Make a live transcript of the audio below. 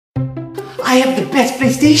I have the best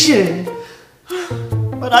PlayStation!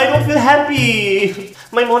 But I don't feel happy!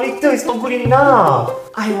 My monitor is not good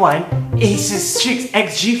enough! I want Asus Strix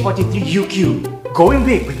XG43UQ. Going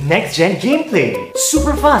big with next-gen gameplay.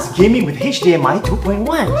 Super fast gaming with HDMI 2.1.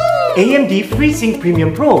 AMD FreeSync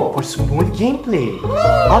Premium Pro for smooth gameplay.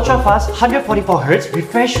 Ultra-fast 144Hz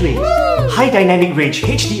refresh rate. High dynamic range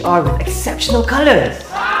HDR with exceptional colors.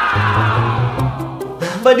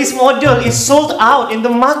 But this model is sold out in the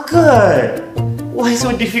market. Why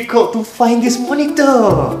so difficult to find this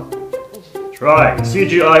monitor? Try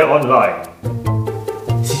CGI Online.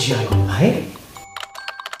 CGI Online?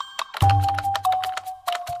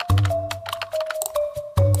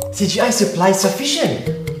 CGI supply sufficient.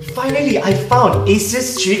 Finally, I found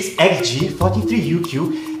Asus Strix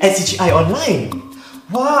XG43UQ at CGI Online.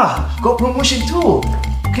 Wow, got promotion too.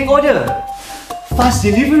 Click order. Fast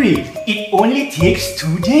delivery. It only takes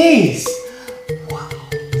 2 days. Wow.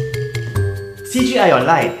 CGI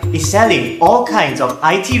Online is selling all kinds of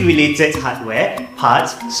IT-related hardware,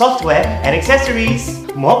 parts, software, and accessories.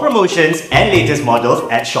 More promotions and latest models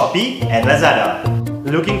at Shopee and Lazada.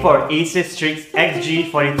 Looking for Asus Strix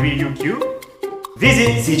XG43UQ?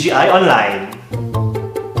 Visit CGI Online.